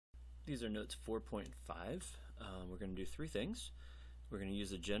These are notes 4.5. We're going to do three things. We're going to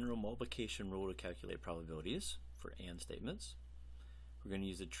use the general multiplication rule to calculate probabilities for AND statements. We're going to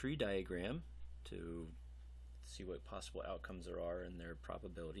use a tree diagram to see what possible outcomes there are and their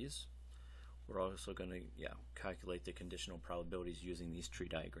probabilities. We're also going to calculate the conditional probabilities using these tree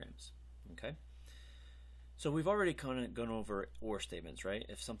diagrams. Okay. So we've already kind of gone over OR statements, right?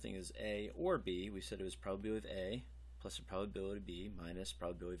 If something is A or B, we said it was probability of A plus the probability of B minus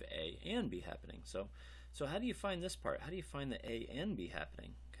probability of A and B happening. So how do you find this part? How do you find the A and B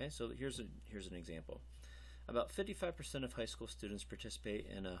happening? Okay, so here's an example. About 55% of high school students participate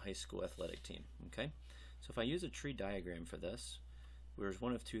in a high school athletic team. Okay, so if I use a tree diagram for this, there's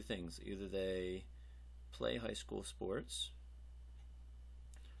one of two things. Either they play high school sports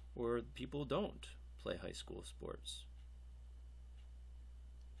or people don't play high school sports.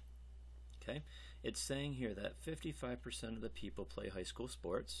 Okay, it's saying here that 55% of the people play high school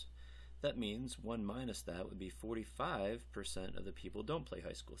sports. That means 1 minus that would be 45% of the people don't play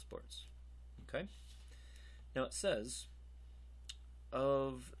high school sports. Okay, now it says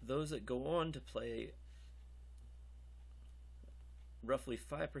of those that go on to play, roughly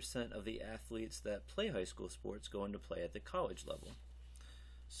 5% of the athletes that play high school sports go on to play at the college level.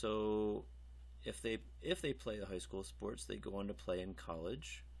 So if they play the high school sports, they go on to play in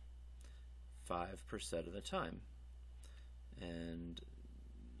college 5% of the time, and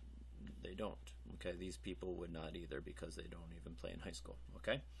they don't. Okay, these people would not either because they don't even play in high school.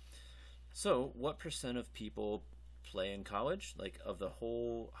 Okay, so what percent of people play in college, like of the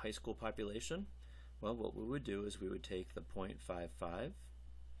whole high school population? Well, what we would do is we would take the 0.55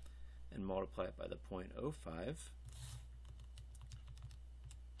 and multiply it by the 0.05,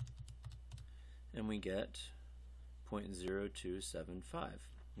 and we get 0.0275.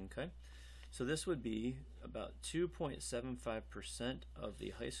 Okay, so this would be about 2.75% of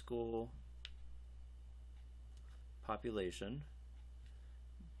the high school population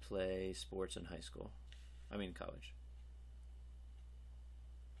play sports in college.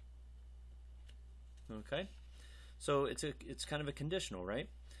 Okay, so it's kind of a conditional, right?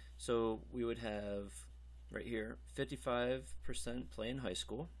 So we would have right here 55% play in high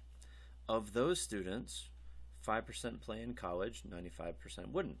school. Of those students, 5% play in college,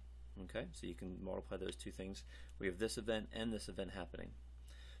 95% wouldn't. Okay, so you can multiply those two things. We have this event and this event happening.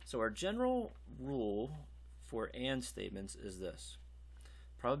 So our general rule for AND statements is this.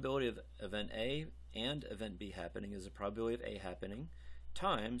 Probability of event A and event B happening is the probability of A happening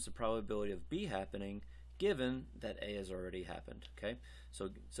times the probability of B happening given that A has already happened. Okay, so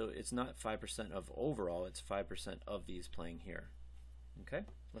it's not 5% of overall, it's 5% of these playing here. Okay,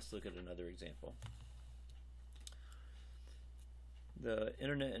 let's look at another example. The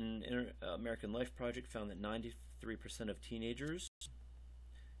Internet and American Life Project found that 93% of teenagers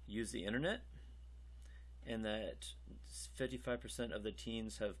use the internet, and that 55% of the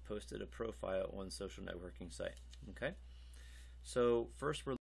teens have posted a profile on social networking site. Okay, so first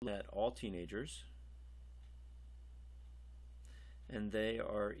we're looking at all teenagers, and they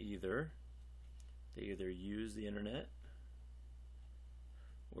either use the internet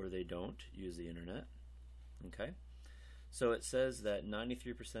or they don't use the internet. Okay, so it says that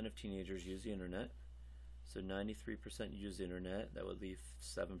 93% of teenagers use the internet. So 93% use the internet. That would leave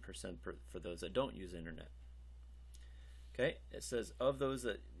 7% for those that don't use the internet. Okay, it says of those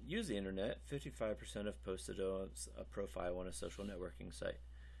that use the internet, 55% have posted a profile on a social networking site.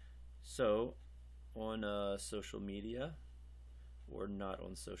 So on social media or not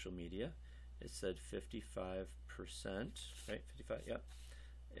on social media, it said 55%, right? 55, yeah.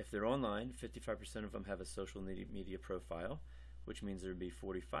 If they're online, 55% of them have a social media profile, which means there would be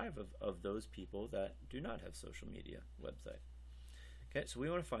 45 of those people that do not have social media website. Okay, so we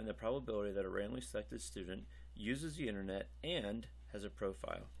want to find the probability that a randomly selected student uses the internet and has a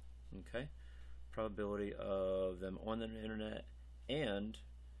profile. Okay, probability of them on the internet and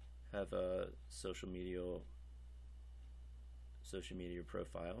have a social media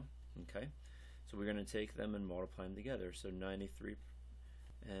profile. Okay, so we're going to take them and multiply them together. So 93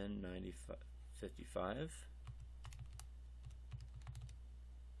 and 55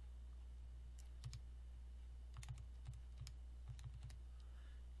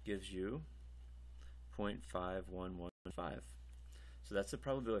 gives you 0.5115. So that's the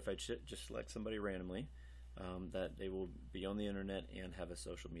probability, if I just select somebody randomly, that they will be on the internet and have a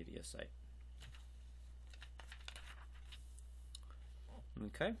social media site.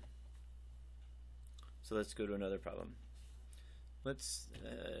 Okay, so let's go to another problem.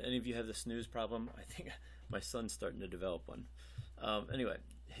 Any of you have the snooze problem? I think my son's starting to develop one. Anyway,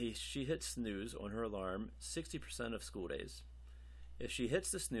 she hit snooze on her alarm 60% of school days. If she hits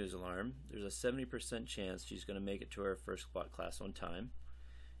the snooze alarm, there's a 70% chance she's going to make it to her first squat class on time.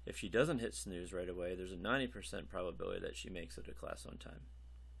 If she doesn't hit snooze right away, there's a 90% probability that she makes it to class on time.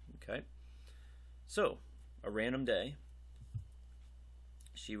 Okay? So, a random day,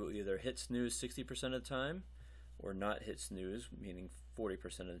 she will either hit snooze 60% of the time or not hit snooze, meaning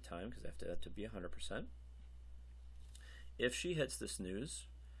 40% of the time, because they have that to be 100%. If she hits the snooze,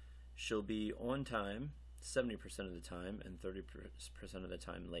 she'll be on time 70% of the time and 30% of the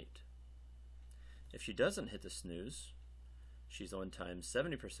time late. If she doesn't hit the snooze, she's on time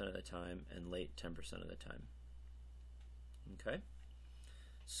 70% of the time and late 10% of the time. Okay?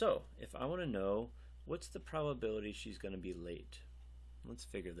 So, if I want to know what's the probability she's going to be late, let's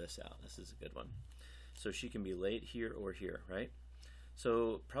figure this out. This is a good one. So she can be late here or here, right?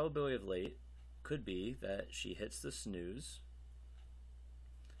 So probability of late could be that she hits the snooze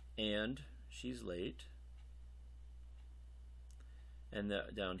and she's late, and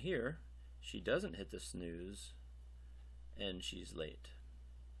down here she doesn't hit the snooze and she's late.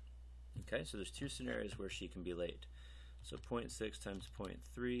 Okay, so there's two scenarios where she can be late. So 0.6 times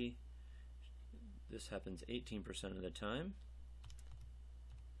 0.3, this happens 18% of the time.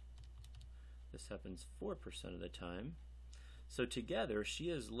 This happens 4% of the time. So together, she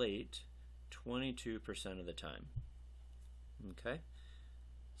is late 22% of the time. Okay?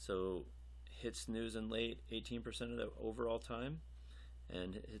 So hit snooze and late 18% of the overall time,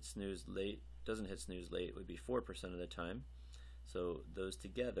 and hit snooze late, doesn't hit snooze late would be 4% of the time. So those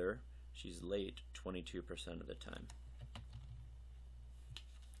together, she's late 22% of the time.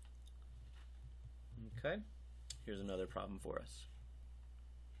 Okay? Here's another problem for us.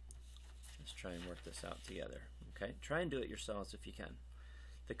 Let's try and work this out together. Okay, try and do it yourselves if you can.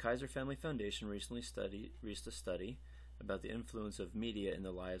 The Kaiser Family Foundation recently released a study about the influence of media in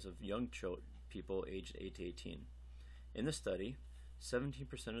the lives of young people aged 8 to 18. In the study,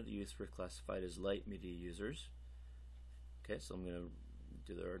 17% of the youth were classified as light media users. Okay, so I'm going to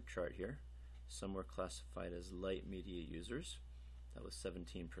do the chart here. Some were classified as light media users. That was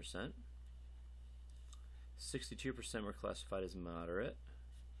 17%. 62% were classified as moderate.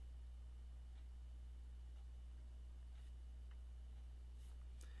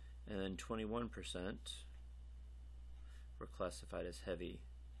 And then 21% were classified as heavy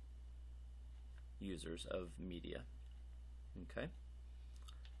users of media. Okay?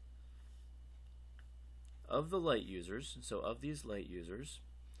 Of the light users, so of these light users,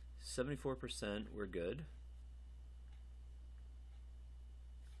 74% were good,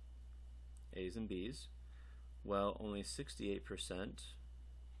 A's and B's, while only 68%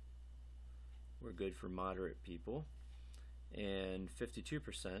 were good for moderate people, and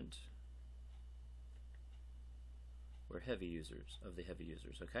 52% were heavy users, of the heavy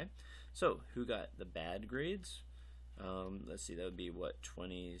users, okay? So, who got the bad grades? Let's see, that would be what,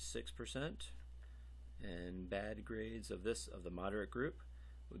 26%? And bad grades of the moderate group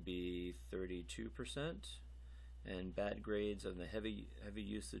would be 32%, and bad grades of the heavy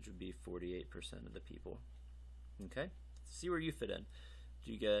usage would be 48% of the people. Okay? See where you fit in.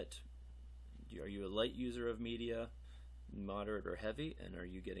 Are you a light user of media, moderate or heavy, and are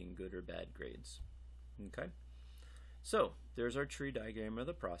you getting good or bad grades? Okay? So, there's our tree diagram of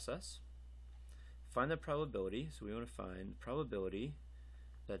the process. Find the probability. So we want to find probability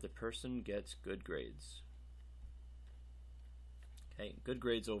that the person gets good grades. Okay, good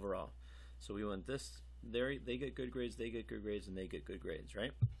grades overall. So we want this, they get good grades, they get good grades, and they get good grades,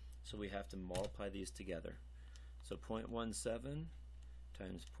 right? So we have to multiply these together. So 0.17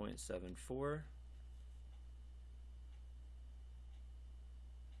 times 0.74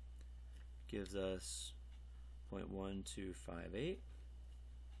 gives us 0.1258.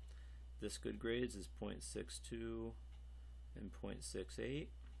 This good grades is 0.62 and 0.68.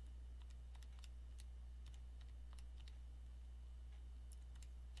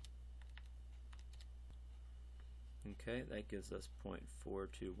 Okay, that gives us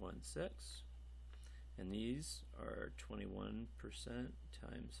 0.4216. And these are 21%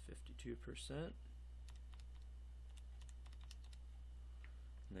 times 52%.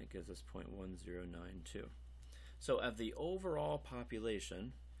 And that gives us 0.1092. So of the overall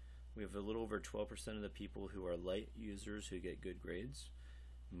population, we have a little over 12% of the people who are light users who get good grades.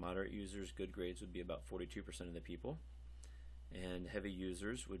 Moderate users, good grades would be about 42% of the people. And heavy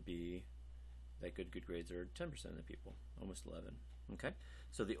users would be that good grades are 10% of the people, almost 11. Okay,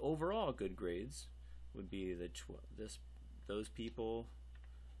 so the overall good grades would be those people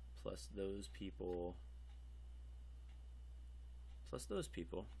plus those people plus those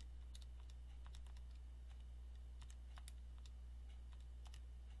people.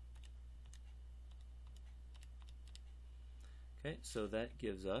 Okay, so that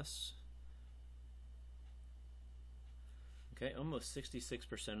gives us, okay, almost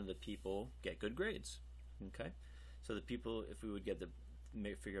 66% of the people get good grades. Okay, so the people, if we would get the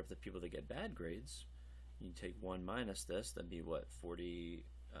figure out the people that get bad grades, you take 1 minus this, that'd be what, 34%.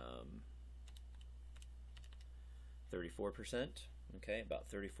 Okay, about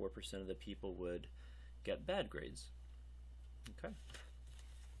 34% of the people would get bad grades. Okay,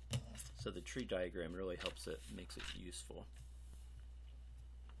 so the tree diagram really helps it, makes it useful.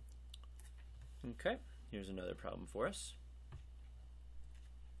 Okay, here's another problem for us.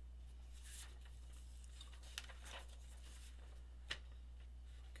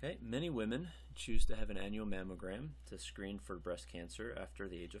 Okay, many women choose to have an annual mammogram to screen for breast cancer after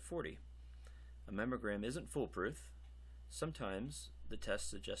the age of 40. A mammogram isn't foolproof. Sometimes the test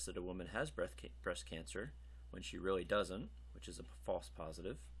suggests that a woman has breast cancer when she really doesn't, which is a false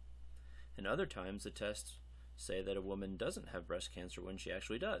positive. And other times the tests say that a woman doesn't have breast cancer when she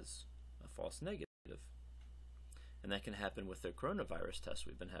actually does, a false negative. And that can happen with the coronavirus test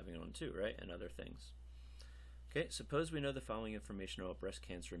we've been having on too, right? And other things. Okay, suppose we know the following information about breast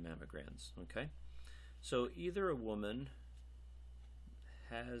cancer and mammograms, okay? So either a woman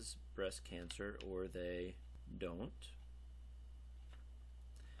has breast cancer or they don't.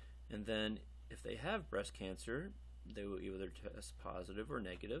 And then if they have breast cancer, they will either test positive or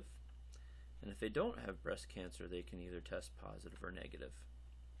negative. And if they don't have breast cancer, they can either test positive or negative.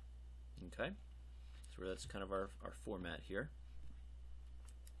 Okay? So that's kind of our format here.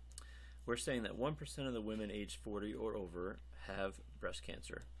 We're saying that 1% of the women aged 40 or over have breast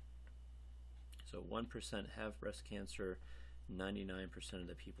cancer. So 1% have breast cancer, 99% of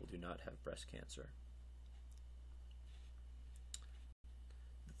the people do not have breast cancer.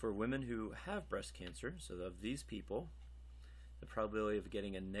 For women who have breast cancer, so of these people, the probability of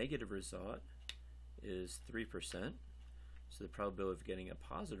getting a negative result is 3%. So the probability of getting a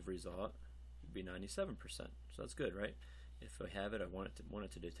positive result would be 97%. So that's good, right? If I have it, I want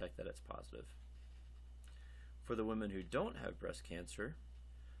it to detect that it's positive. For the women who don't have breast cancer,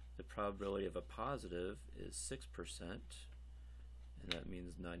 the probability of a positive is 6%, and that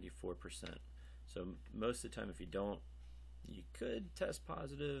means 94%. So most of the time, if you don't, you could test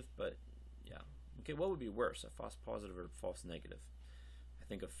positive, but yeah. Okay, what would be worse, a false positive or a false negative? I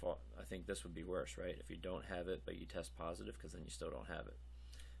think this would be worse, right? If you don't have it, but you test positive, because then you still don't have it.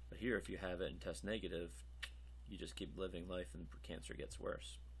 But here, if you have it and test negative, you just keep living life and cancer gets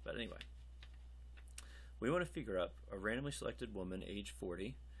worse. But anyway, we want to figure out a randomly selected woman age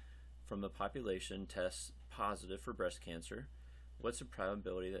 40 from the population tests positive for breast cancer. What's the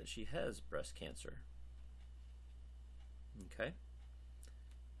probability that she has breast cancer? Okay.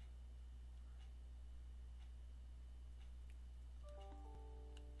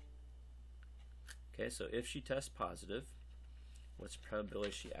 Okay, so if she tests positive, what's the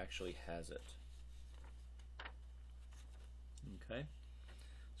probability she actually has it? Okay,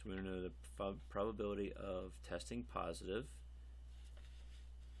 so we want to know the probability of testing positive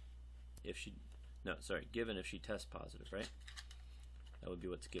if she, no, sorry, given if she tests positive, right? That would be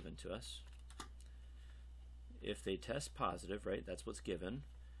what's given to us. If they test positive, right, that's what's given.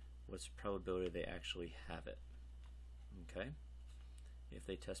 What's the probability they actually have it? Okay. If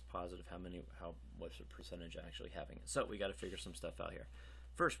they test positive, what's the percentage actually having it? So we got to figure some stuff out here.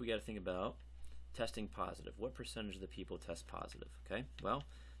 First, we got to think about testing positive. What percentage of the people test positive? Okay, well,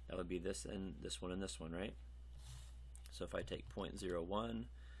 that would be this and this one and this one, right? So if I take 0.01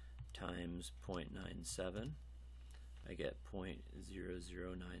 times 0.97, I get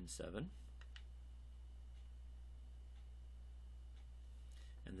 0.0097.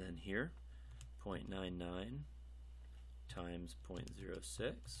 And then here, 0.99 times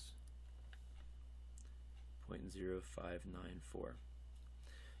 0.06, 0.0594.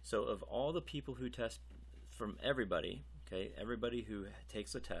 So of all the people who test, from everybody, okay, everybody who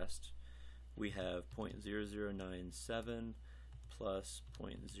takes a test, we have 0.0097 plus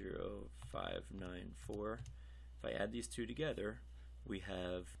 0.0594. If I add these two together, we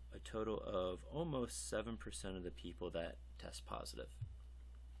have a total of almost 7% of the people that test positive.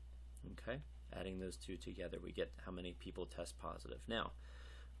 Okay, adding those two together, we get how many people test positive. Now,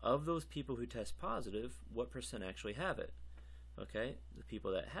 of those people who test positive, what percent actually have it? Okay, the people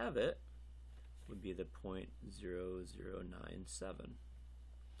that have it would be the 0.0097.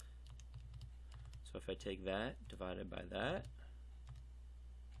 So if I take that divided by that,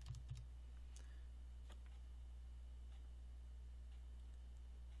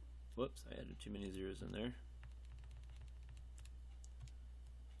 whoops, I added too many zeros in there.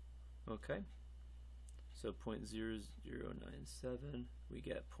 Okay, so 0.0097, we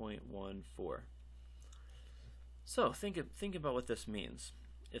get 0.14. So think about what this means.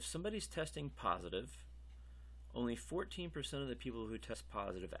 If somebody's testing positive, only 14% of the people who test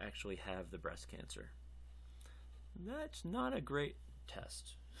positive actually have the breast cancer. That's not a great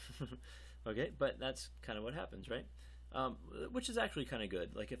test. Okay, but that's kind of what happens, right? Which is actually kind of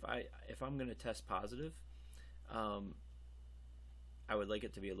good. Like if I'm going to test positive, I would like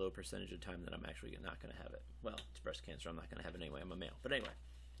it to be a low percentage of time that I'm actually not going to have it. Well, it's breast cancer. I'm not going to have it anyway. I'm a male. But anyway,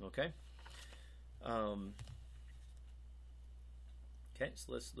 okay. Okay,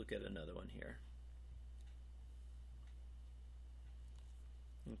 so let's look at another one here.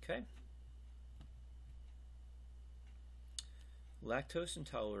 Okay. Lactose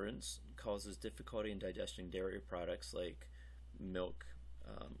intolerance causes difficulty in digesting dairy products like milk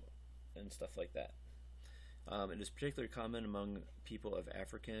and stuff like that. It is particularly common among people of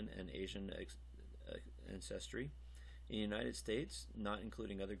African and Asian ancestry. In the United States, not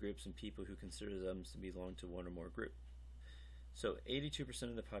including other groups and people who consider them to belong to one or more groups. So 82%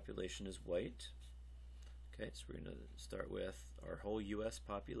 of the population is white. Okay, so we're going to start with our whole U.S.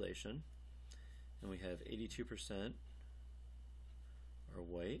 population. And we have 82% are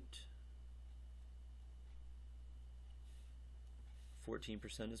white.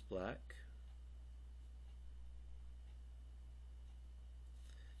 14% is black.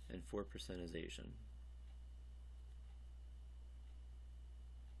 And 4% is Asian.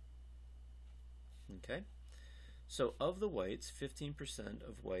 Okay, so of the whites, 15%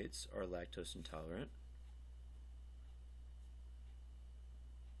 of whites are lactose intolerant.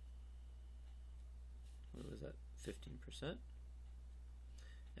 What was that? 15%.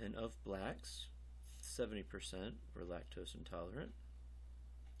 And of blacks, 70% were lactose intolerant.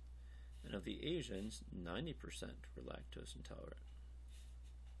 And of the Asians, 90% were lactose intolerant.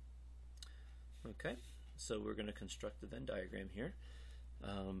 Okay, so we're going to construct the Venn diagram here.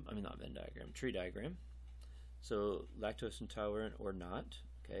 Not Venn diagram, tree diagram. So lactose intolerant or not,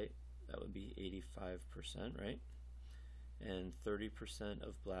 okay, that would be 85%, right? And 30%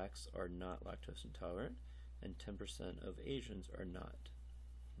 of blacks are not lactose intolerant, and 10% of Asians are not.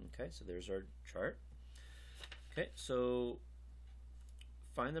 Okay, so there's our chart. Okay, so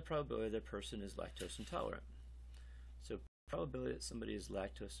find the probability that a person is lactose intolerant. So probability that somebody is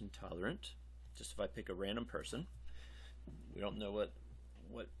lactose intolerant, just if I pick a random person, we don't know what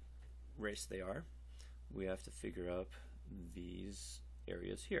race they are, we have to figure out these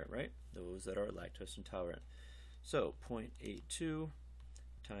areas here, right? Those that are lactose intolerant. So 0.82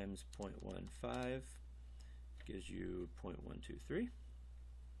 times 0.15 gives you 0.123.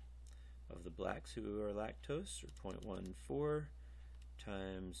 Of the blacks who are lactose, or 0.14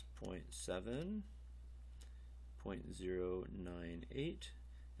 times 0.7, 0.098.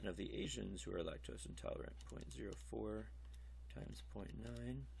 And of the Asians who are lactose intolerant, 0.04 times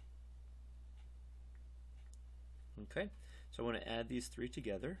 0.9. Okay, so I want to add these three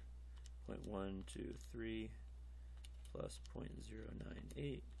together. 0.123 plus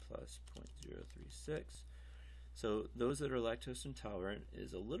 0.098 plus 0.036. So those that are lactose intolerant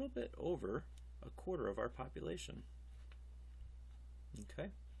is a little bit over a quarter of our population. Okay,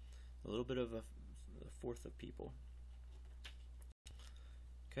 a little bit of a fourth of people.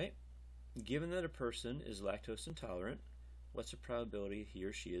 Okay, given that a person is lactose intolerant, what's the probability he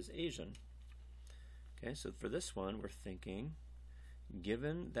or she is Asian? Okay, so for this one, we're thinking,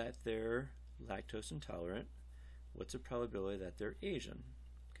 given that they're lactose intolerant, what's the probability that they're Asian?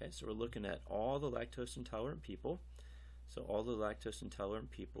 Okay, so we're looking at all the lactose intolerant people. So all the lactose intolerant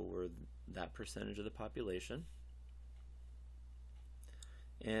people were that percentage of the population.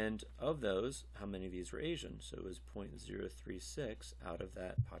 And of those, how many of these were Asian? So it was 0.036 out of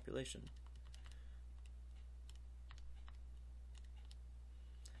that population.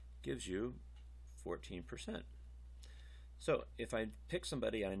 Gives you 14%. So if I pick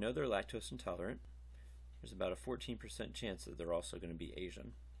somebody, I know they're lactose intolerant, there's about a 14% chance that they're also going to be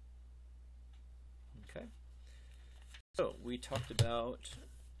Asian. Okay. So we talked about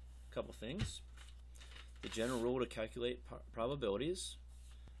a couple things. The general rule to calculate probabilities,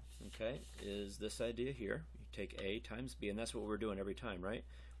 okay, is this idea here. You take A times B, and that's what we're doing every time, right?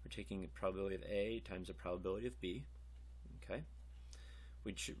 We're taking the probability of A times the probability of B. Okay.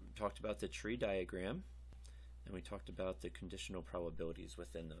 We talked about the tree diagram, and we talked about the conditional probabilities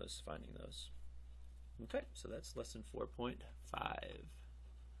within those, finding those. Okay, so that's lesson 4.5.